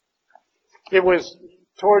It was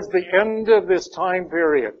towards the end of this time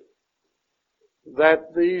period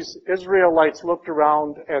that these Israelites looked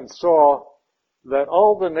around and saw that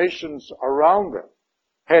all the nations around them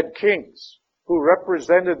had kings who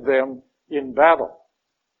represented them in battle,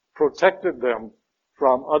 protected them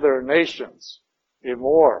from other nations in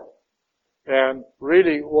war, and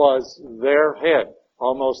really was their head,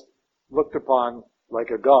 almost looked upon like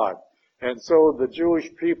a god. And so the Jewish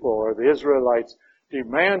people, or the Israelites,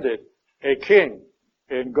 demanded a king.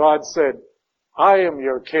 And God said, I am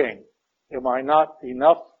your king. Am I not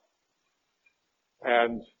enough?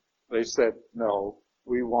 And they said, no,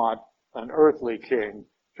 we want an earthly king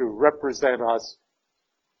to represent us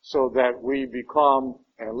so that we become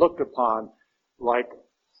and looked upon like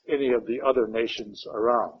any of the other nations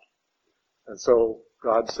around. And so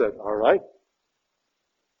God said, all right,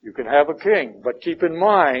 you can have a king, but keep in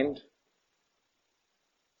mind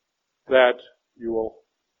that you will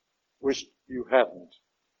wish you hadn't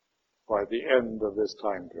by the end of this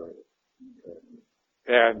time period.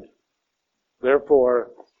 And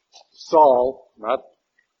therefore, Saul, not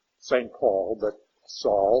St. Paul, but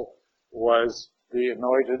Saul, was the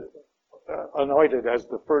anointed as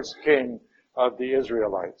the first king of the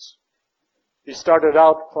Israelites. He started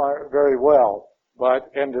out very well,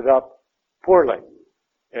 but ended up poorly.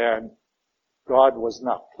 And God was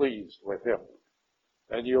not pleased with him.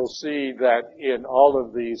 And you'll see that in all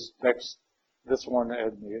of these this one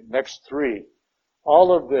and the next three,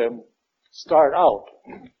 all of them start out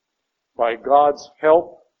by God's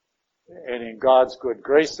help and in God's good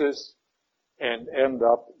graces and end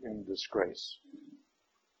up in disgrace.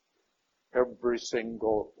 Every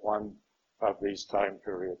single one of these time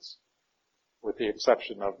periods, with the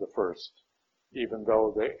exception of the first, even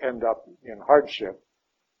though they end up in hardship,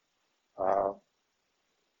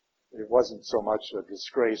 it wasn't so much a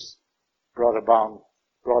disgrace brought about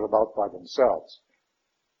by themselves.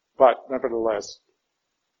 But nevertheless,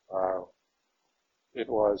 it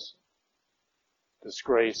was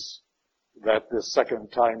disgrace that this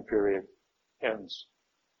second time period ends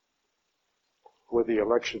with the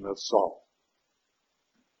election of Saul.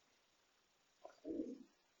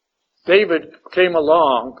 David came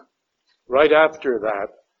along right after that,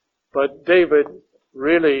 but David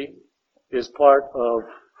really is part of,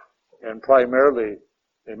 and primarily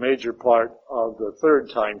a major part of, the third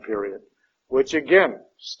time period, which again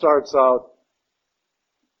starts out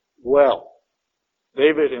well.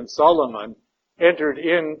 David and Solomon entered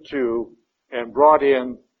into and brought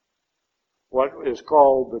in what is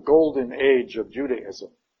called the golden age of Judaism.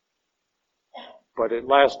 But it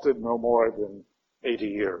lasted no more than 80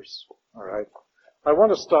 years. All right. I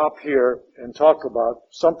want to stop here and talk about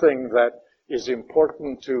something that is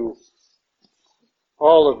important to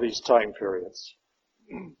all of these time periods.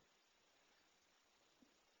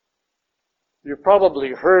 You've probably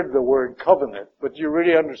heard the word covenant, but you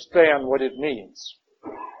really understand what it means.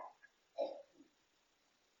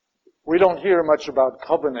 We don't hear much about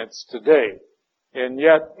covenants today, and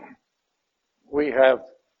yet we have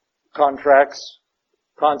contracts,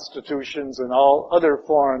 constitutions, and all other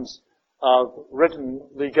forms of written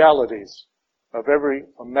legalities of every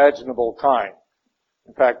imaginable kind.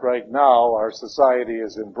 In fact, right now, our society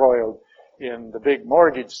is embroiled in the big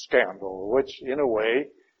mortgage scandal, which, in a way,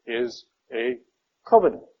 is a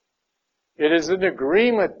covenant. It is an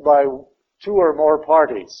agreement by two or more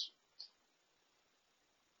parties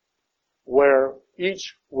where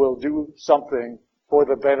each will do something for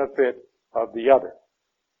the benefit of the other.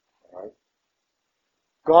 All right?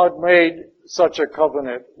 God made such a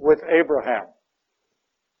covenant with Abraham.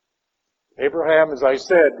 Abraham, as I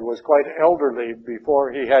said, was quite elderly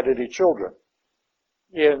before he had any children.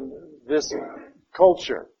 In this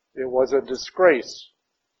culture, it was a disgrace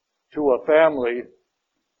to a family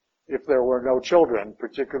if there were no children,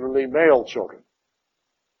 particularly male children.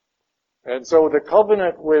 And so the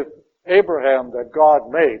covenant with Abraham that God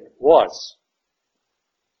made was,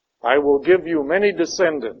 I will give you many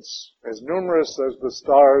descendants, as numerous as the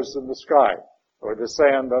stars in the sky, or the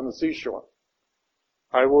sand on the seashore.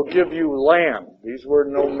 I will give you land. These were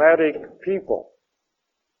nomadic people.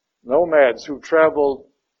 Nomads who traveled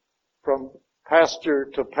from pasture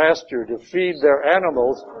to pasture to feed their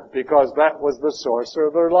animals because that was the source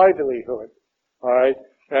of their livelihood. All right?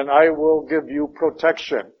 And I will give you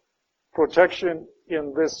protection. Protection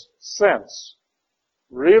in this sense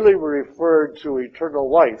really referred to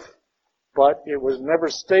eternal life, but it was never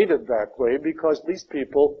stated that way because these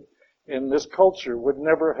people in this culture would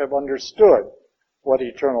never have understood what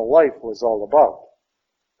eternal life was all about,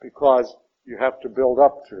 because you have to build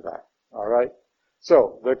up to that. All right?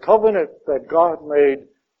 So, the covenant that God made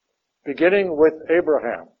beginning with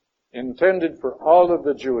Abraham intended for all of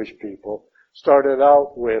the Jewish people, started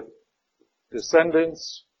out with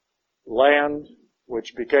descendants, land,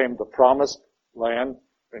 which became the promised land.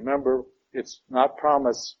 Remember, it's not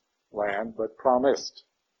promised land, but promised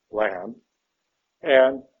land.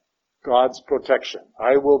 And God's protection.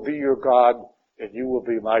 I will be your God, and you will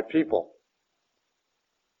be my people.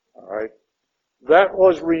 All right? That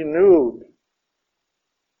was renewed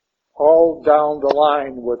all down the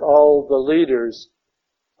line with all the leaders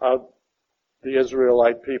of the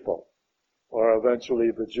Israelite people, or eventually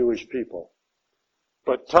the Jewish people.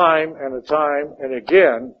 But time and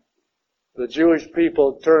again, the Jewish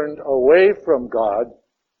people turned away from God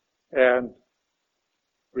and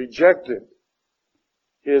rejected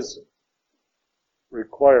His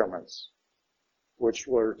requirements, which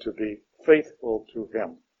were to be faithful to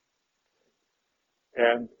Him.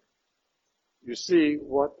 And you see,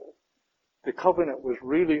 what the covenant was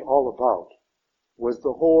really all about was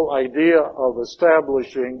the whole idea of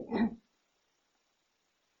establishing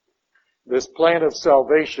this plan of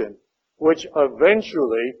salvation, which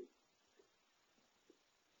eventually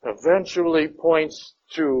points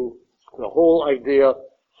to the whole idea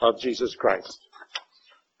of Jesus Christ.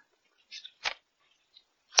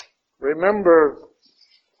 Remember,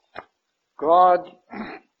 God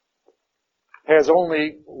has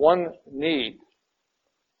only one need,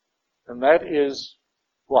 and that is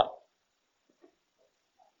what?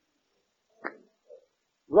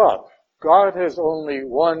 Love. God has only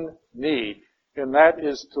one need, and that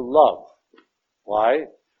is to love. Why?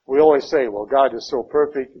 We always say, well, God is so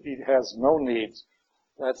perfect, He has no needs.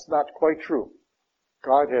 That's not quite true.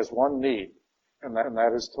 God has one need, and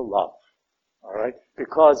that is to love. All right?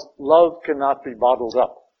 Because love cannot be bottled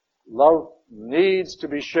up. Love needs to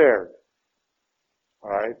be shared.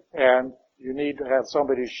 All right? And you need to have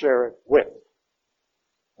somebody to share it with.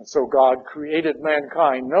 And so God created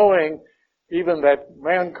mankind knowing even that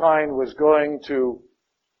mankind was going to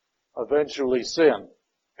eventually sin,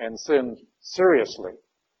 and sin seriously.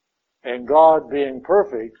 And God, being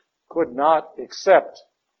perfect, could not accept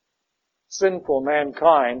sinful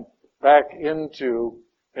mankind back into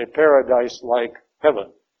a paradise like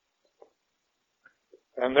heaven.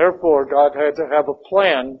 And therefore, God had to have a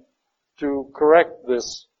plan to correct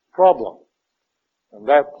this problem. And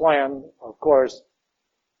that plan, of course,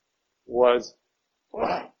 was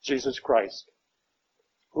Jesus Christ,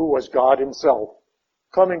 who was God Himself,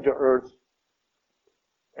 coming to earth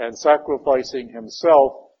and sacrificing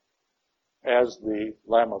Himself as the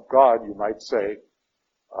Lamb of God, you might say,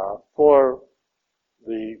 for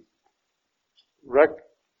the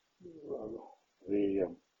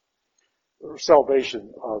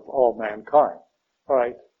salvation of all mankind. All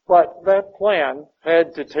right, but that plan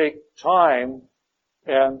had to take time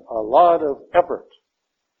and a lot of effort.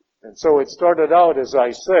 And so it started out, as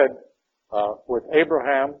I said, with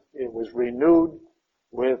Abraham. It was renewed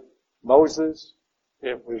with Moses.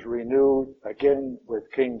 It was renewed again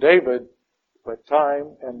with King David. But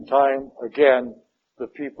time and time again, the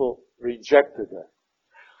people rejected it.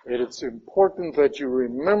 And it's important that you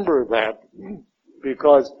remember that,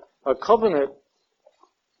 because a covenant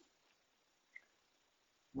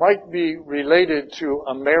might be related to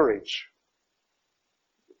a marriage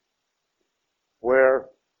where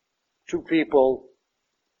two people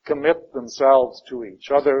commit themselves to each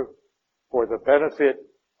other for the benefit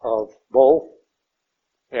of both,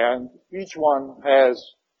 and each one has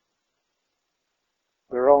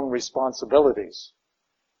their own responsibilities.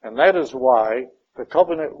 And that is why the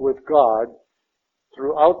covenant with God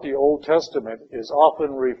throughout the Old Testament is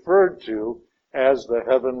often referred to as the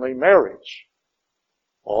heavenly marriage,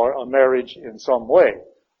 or a marriage in some way,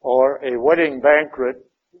 or a wedding banquet,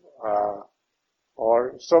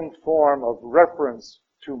 or some form of reference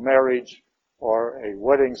to marriage or a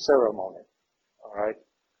wedding ceremony. All right.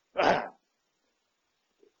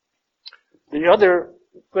 The other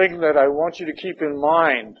thing that I want you to keep in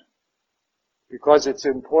mind, because it's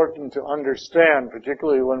important to understand,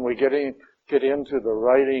 particularly when we get into the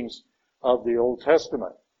writings of the Old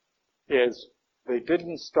Testament, is they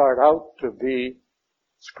didn't start out to be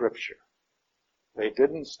Scripture. They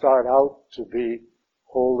didn't start out to be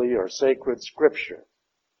holy or sacred Scripture.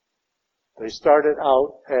 They started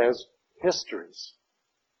out as histories.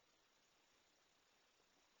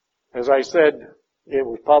 As I said, it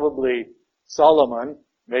was probably Solomon,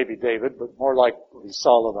 maybe David, but more likely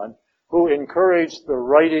Solomon, who encouraged the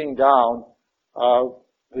writing down of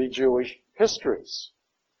the Jewish histories,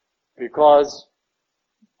 because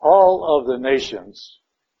all of the nations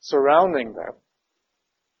surrounding them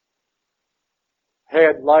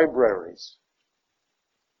had libraries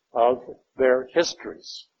of their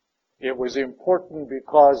histories. It was important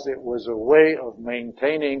because it was a way of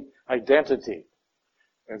maintaining identity.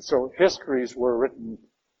 And so histories were written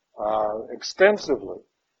extensively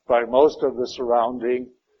by most of the surrounding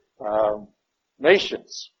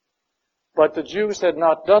nations. But the Jews had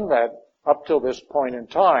not done that up till this point in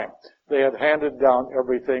time. They had handed down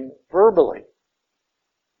everything verbally.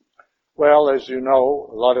 Well, as you know,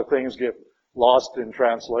 a lot of things get lost in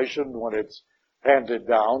translation when it's handed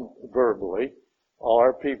down verbally,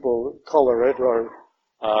 or people color it or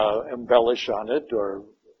embellish on it or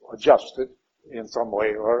adjust it in some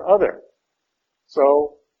way or other.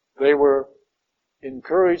 So they were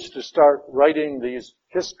encouraged to start writing these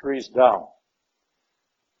histories down.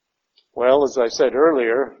 Well, as I said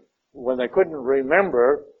earlier, when they couldn't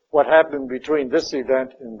remember what happened between this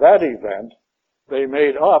event and that event, they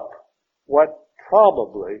made up what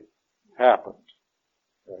probably happened.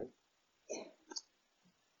 Okay?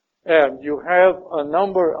 And you have a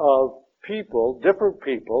number of people, different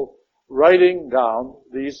people, writing down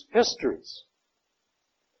these histories.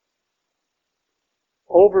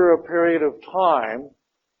 Over a period of time,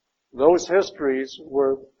 those histories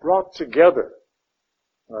were brought together.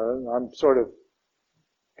 I'm sort of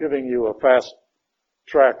giving you a fast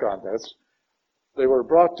track on this. They were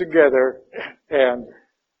brought together and,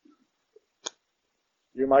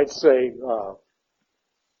 you might say,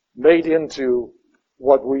 made into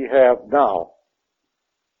what we have now,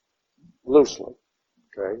 loosely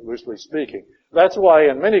speaking. That's why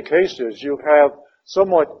in many cases you have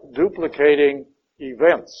somewhat duplicating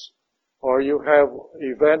events, or you have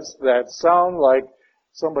events that sound like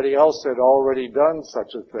somebody else had already done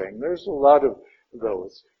such a thing. There's a lot of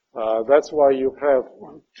those. That's why you have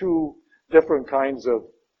two different kinds of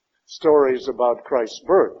stories about Christ's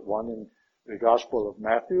birth, one in the Gospel of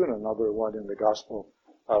Matthew and another one in the Gospel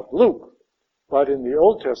of Luke. But in the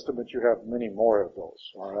Old Testament, you have many more of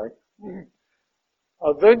those, all right?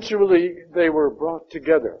 Eventually, they were brought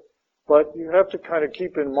together. But you have to kind of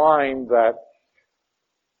keep in mind that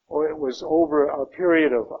it was over a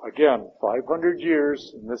period of, again, 500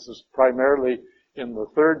 years, and this is primarily in the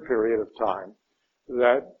third period of time,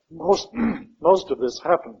 that most of this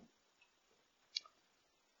happened.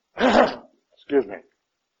 Excuse me.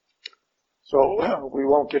 So we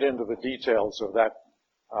won't get into the details of that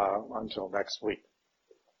until next week.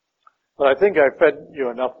 But I think I fed you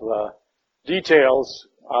enough details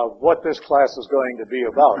of what this class is going to be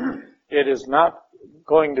about. It is not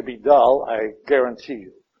going to be dull, I guarantee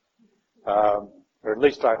you. Or at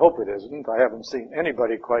least I hope it isn't. I haven't seen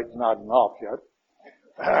anybody quite nodding off yet.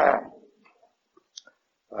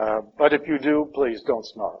 But if you do, please don't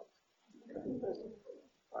snarl.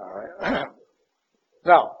 All right.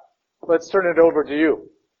 Now, let's turn it over to you.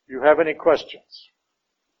 Do you have any questions?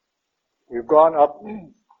 We've gone up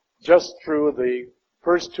just through the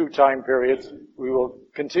first two time periods. We will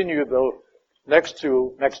continue the next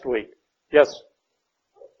two next week. Yes?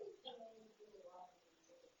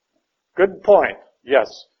 Good point. Yes.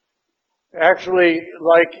 Actually,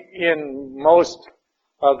 like in most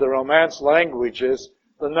of the Romance languages,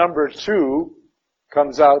 the number 2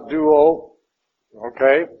 comes out duo,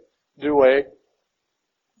 okay, due.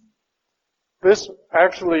 This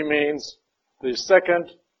actually means the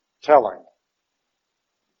second telling.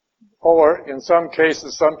 Or, in some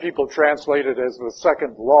cases, some people translate it as the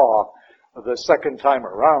second law, the second time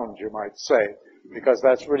around, you might say, because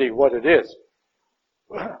that's really what it is.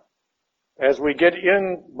 As we get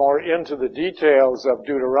more into the details of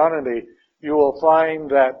Deuteronomy, you will find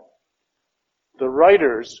that the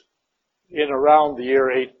writers in around the year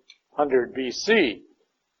 800 BC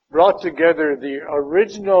brought together the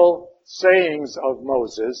original sayings of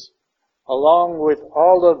Moses along with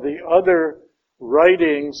all of the other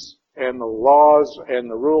writings and the laws and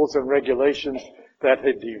the rules and regulations that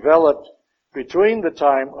had developed between the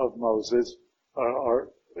time of Moses,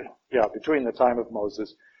 between the time of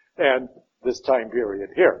Moses and this time period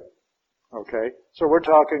here. Okay? So we're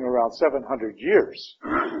talking around 700 years,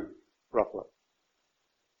 roughly.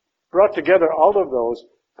 Brought together all of those,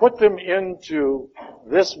 put them into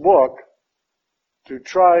this book to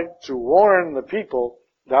try to warn the people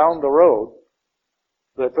down the road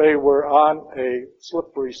that they were on a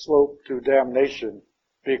slippery slope to damnation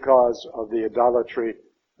because of the idolatry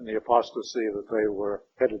and the apostasy that they were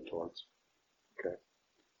headed towards. Okay.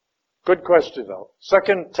 Good question, though.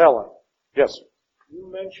 Second telling. Yes? You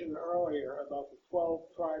mentioned earlier about the 12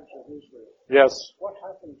 tribes of Israel. Yes. What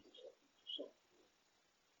happened to some?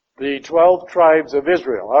 The 12 tribes of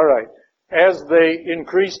Israel. All right. As they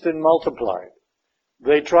increased and multiplied,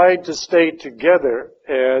 they tried to stay together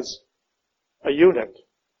as a unit.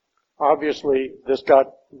 Obviously, this got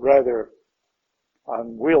rather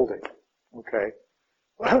unwieldy. Okay.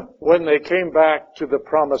 When they came back to the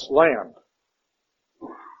promised land,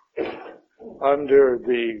 under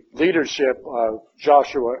the leadership of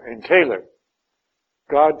Joshua and Caleb,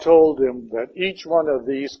 God told him that each one of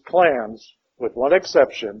these clans, with one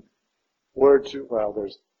exception, were to, well,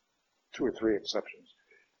 there's 2 or 3 exceptions,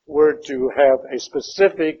 were to have a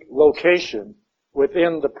specific location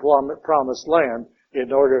within the promised land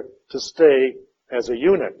in order to stay as a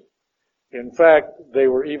unit. In fact, they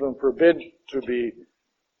were even forbidden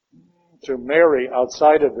to marry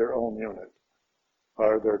outside of their own unit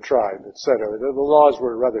or their tribe, etc. The laws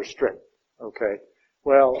were rather strict. Okay.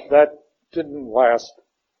 Well, that didn't last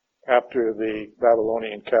after the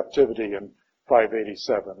Babylonian captivity in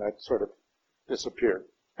 587. That sort of disappeared.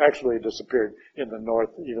 Actually disappeared in the north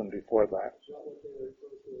even before that.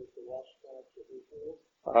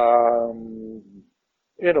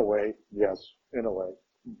 In a way, yes. In a way.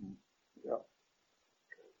 Mm-hmm.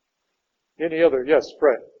 Yeah. Any other? Yes,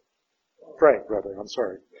 Frank, brother, I'm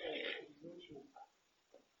sorry.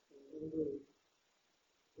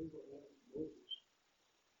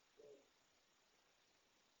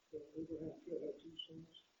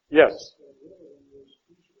 Yes.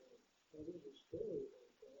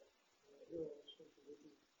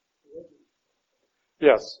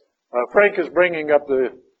 Yes. Frank is bringing up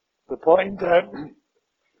the point that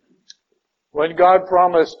when God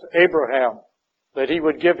promised Abraham that he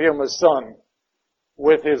would give him a son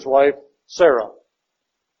with his wife Sarah,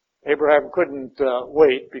 Abraham couldn't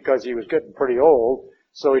wait because he was getting pretty old,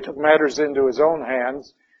 so he took matters into his own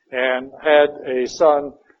hands and had a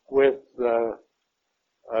son with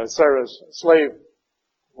Sarah's slave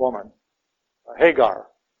woman, Hagar.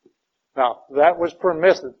 Now, that was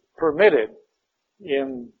permitted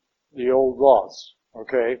in the old laws,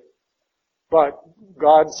 okay? But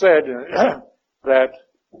God said that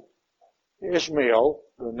Ishmael,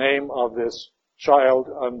 the name of this child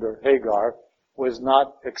under Hagar, was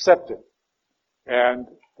not accepted and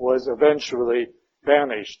was eventually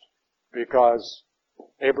banished because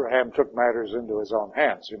Abraham took matters into his own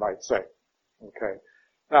hands, you might say. Okay.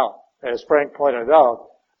 Now, as Frank pointed out,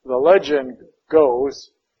 the legend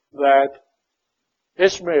goes that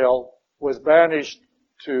Ishmael was banished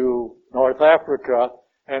to North Africa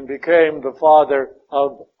and became the father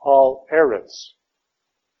of all Arabs.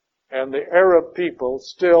 And the Arab people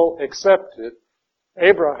still accepted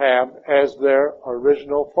Abraham as their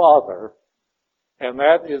original father, and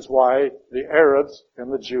that is why the Arabs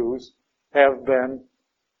and the Jews have been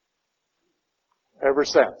ever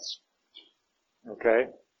since. Okay?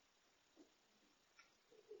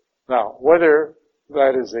 Now, whether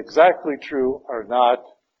that is exactly true or not,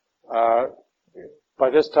 by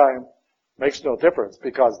this time makes no difference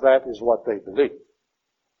because that is what they believe.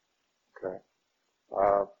 Okay?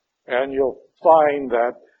 And you'll find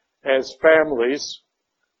that as families,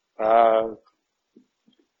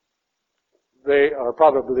 they are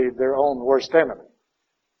probably their own worst enemy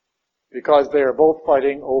because they are both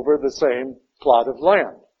fighting over the same plot of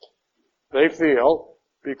land. They feel,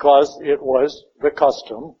 because it was the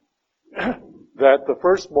custom, that the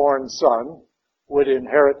firstborn son would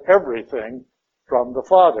inherit everything from the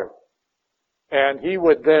father. And he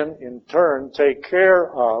would then, in turn, take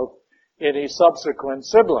care of any subsequent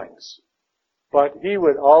siblings. But he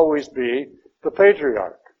would always be the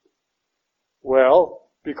patriarch. Well,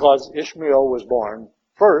 because Ishmael was born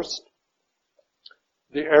first,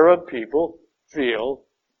 the Arab people feel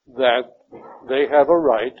that they have a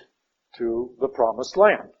right to the promised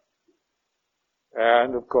land.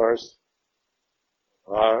 And of course,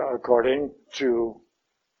 according to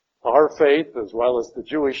our faith as well as the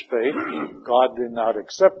Jewish faith, God did not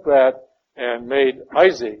accept that and made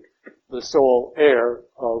Isaac the sole heir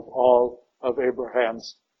of all of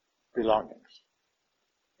Abraham's belongings,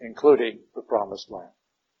 including the promised land.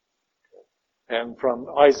 And from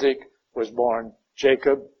Isaac was born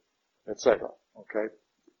Jacob, etc. Okay?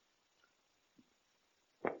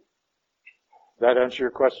 That answer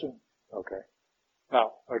your question? Okay.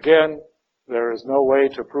 Now, again, there is no way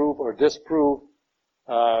to prove or disprove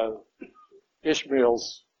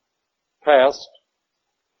Ishmael's past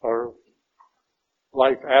or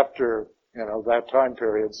life after, that time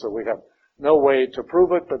period, so we have no way to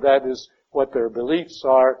prove it, but that is what their beliefs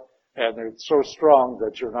are, and they're so strong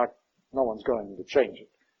that no one's going to change it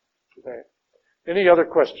today. Any other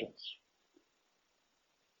questions?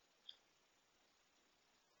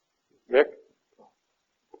 Vic?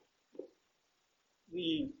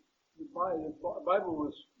 The Bible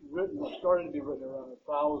was started to be written around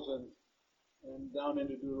 1000 and down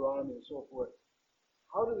into Deuteronomy and so forth.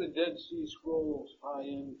 How do the Dead Sea Scrolls tie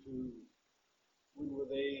into when were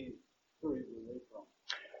they period were they from?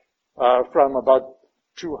 From about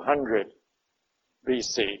 200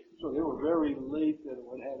 BC. So they were very late that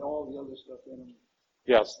it had all the other stuff in them.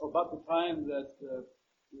 Yes. About the time that the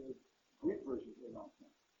Greek version came out.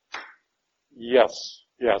 Yes.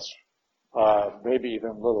 Yes. Maybe even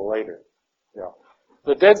a little later. Yeah.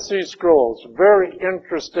 The Dead Sea Scrolls, very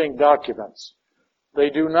interesting documents. They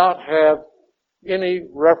do not have any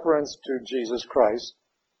reference to Jesus Christ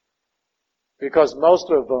because most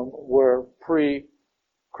of them were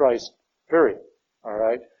pre-Christ period. All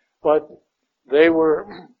right. But they were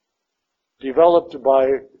developed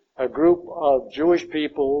by a group of Jewish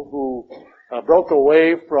people who broke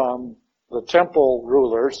away from the temple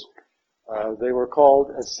rulers. They were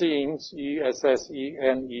called Essenes,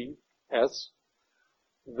 E-S-S-E-N-E-S.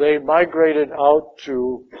 They migrated out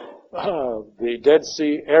to the Dead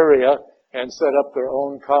Sea area and set up their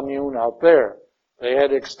own commune out there. They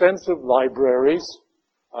had extensive libraries,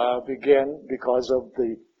 because of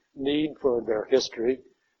the need for their history.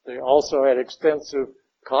 They also had extensive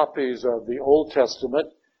copies of the Old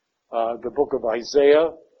Testament. The book of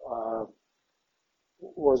Isaiah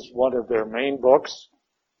was one of their main books,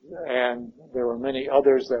 and there were many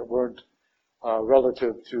others that weren't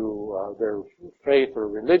relative to their faith or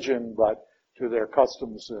religion, but to their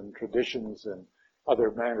customs and traditions and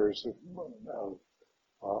other manners of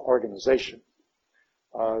organization.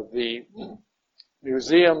 The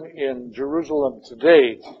museum in Jerusalem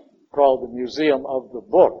today, called the Museum of the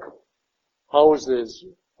Book, houses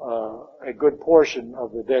a good portion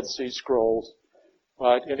of the Dead Sea Scrolls.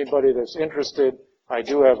 But anybody that's interested, I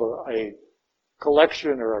do have a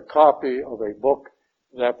collection or a copy of a book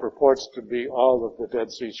that purports to be all of the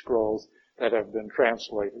Dead Sea Scrolls that have been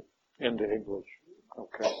translated into English.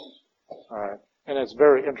 Okay. All right. And it's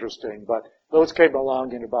very interesting, but those came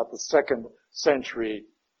along in about the 2nd century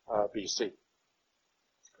BC.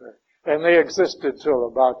 Okay. And they existed till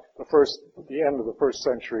about the end of the 1st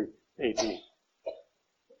century AD.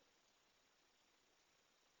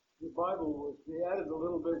 The Bible was, they added a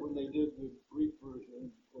little bit when they did the Greek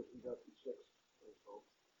version. Of course, we got the 6th or so.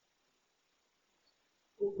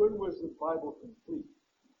 Well, when was the Bible complete?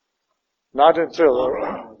 Not until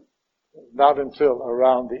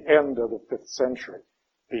around the end of the 5th century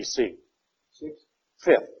BC. 6th?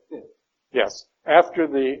 5th. 5th. Yes. After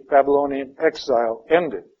the Babylonian exile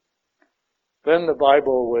ended, then the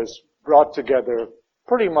Bible was brought together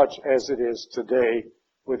pretty much as it is today,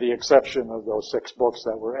 with the exception of those 6 books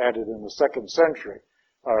that were added in the 2nd century.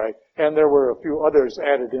 All right. And there were a few others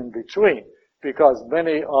added in between, because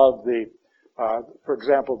many of the, for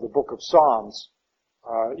example, the book of Psalms,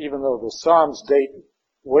 even though the Psalms date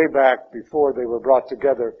way back before they were brought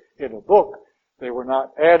together in a book, they were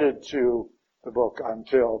not added to the book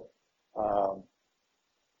until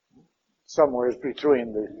somewhere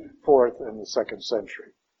between the 4th and the 2nd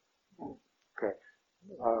century. Okay.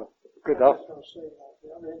 Good enough? I was going to say,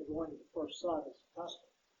 going to the first son is custom,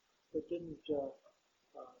 but didn't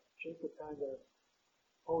Jacob kind of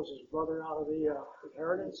pose his brother out of the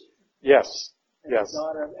inheritance? Yes. And Yes.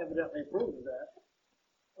 God evidently approved of that.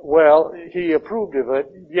 Well, he approved of it,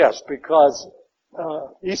 yes, because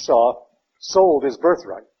Esau sold his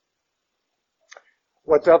birthright.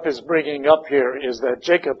 What Duff is bringing up here is that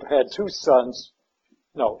Jacob had 2 sons.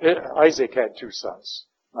 No, Isaac had 2 sons,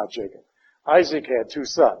 not Jacob. Isaac had 2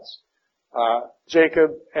 sons, Jacob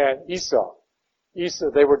and Esau.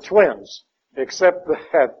 They were twins, except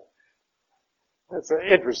that it's an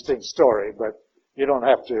interesting story, but you don't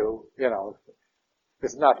have to,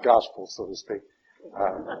 it's not gospel, so to speak.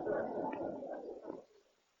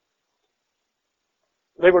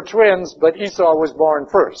 They were twins, but Esau was born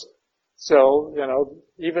first. So,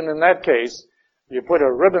 even in that case, you put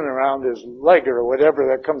a ribbon around his leg or whatever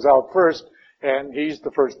that comes out first, and he's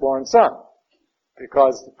the firstborn son.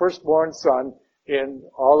 Because the firstborn son in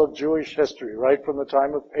all of Jewish history, right from the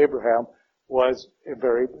time of Abraham, was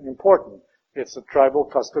very important. It's a tribal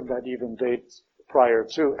custom that even dates prior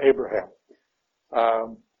to Abraham.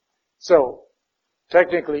 So,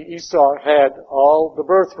 technically Esau had all the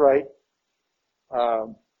birthright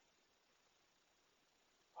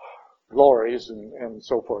glories and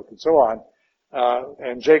so forth and so on,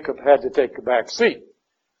 and Jacob had to take the back seat.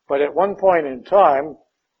 But at one point in time,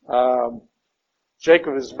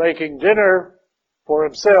 Jacob is making dinner for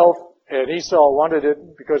himself, and Esau wanted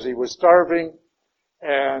it because he was starving,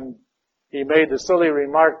 and he made the silly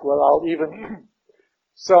remark, well, I'll even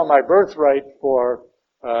sell my birthright for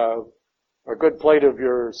a good plate of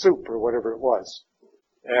your soup or whatever it was.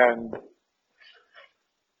 And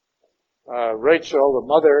Rachel, the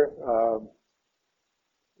mother,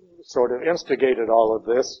 sort of instigated all of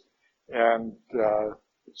this, and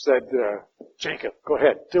said, Jacob, go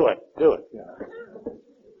ahead, do it. Yeah.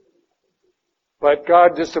 But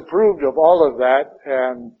God disapproved of all of that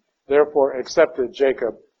and therefore accepted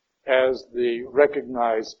Jacob as the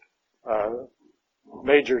recognized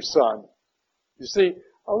major son. You see,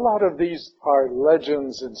 a lot of these are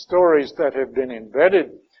legends and stories that have been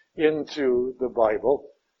embedded into the Bible,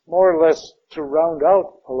 more or less to round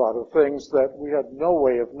out a lot of things that we had no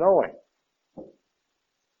way of knowing.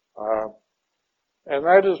 And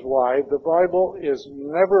that is why the Bible is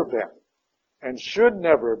never been and should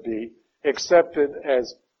never be accepted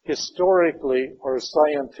as historically or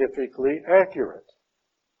scientifically accurate.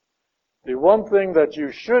 The one thing that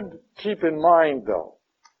you should keep in mind, though,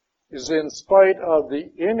 is in spite of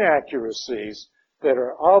the inaccuracies that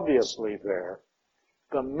are obviously there,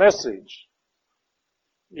 the message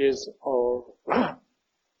is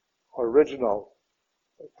original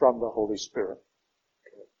from the Holy Spirit.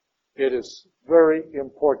 It is very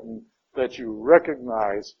important that you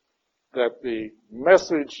recognize that the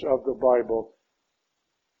message of the Bible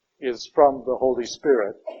is from the Holy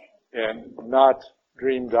Spirit and not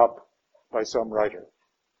dreamed up by some writer.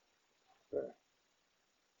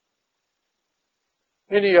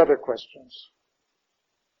 Any other questions?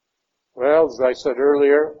 Well, as I said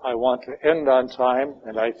earlier, I want to end on time,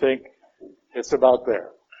 and I think it's about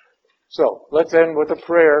there. So, let's end with a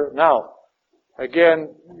prayer now.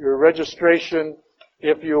 Again, your registration,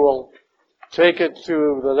 if you will take it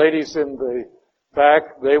to the ladies in the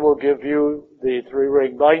back, they will give you the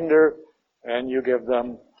 3-ring binder, and you give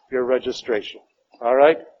them your registration. All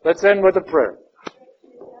right? Let's end with a prayer.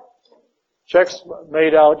 Checks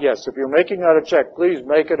made out, yes. If you're making out a check, please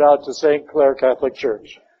make it out to St. Clair Catholic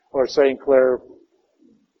Church or St. Clair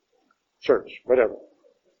Church, whatever.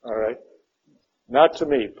 All right? Not to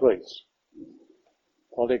me, please.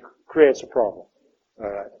 Only creates a problem. All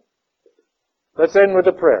right. Let's end with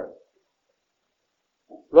a prayer.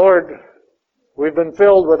 Lord, we've been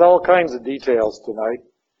filled with all kinds of details tonight.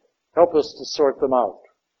 Help us to sort them out.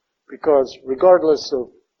 Because regardless of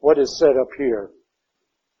what is said up here,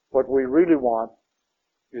 what we really want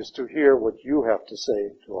is to hear what you have to say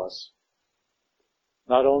to us.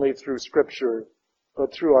 Not only through Scripture,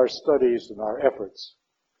 but through our studies and our efforts.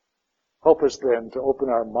 Help us then to open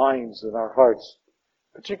our minds and our hearts,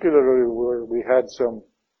 particularly where we had some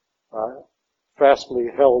fastly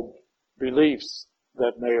held beliefs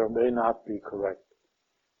that may or may not be correct.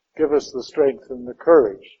 Give us the strength and the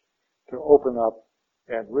courage to open up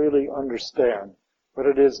and really understand what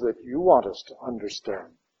it is that you want us to understand.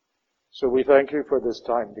 So we thank you for this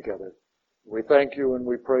time together. We thank you and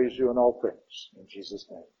we praise you in all things. In Jesus'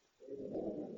 name.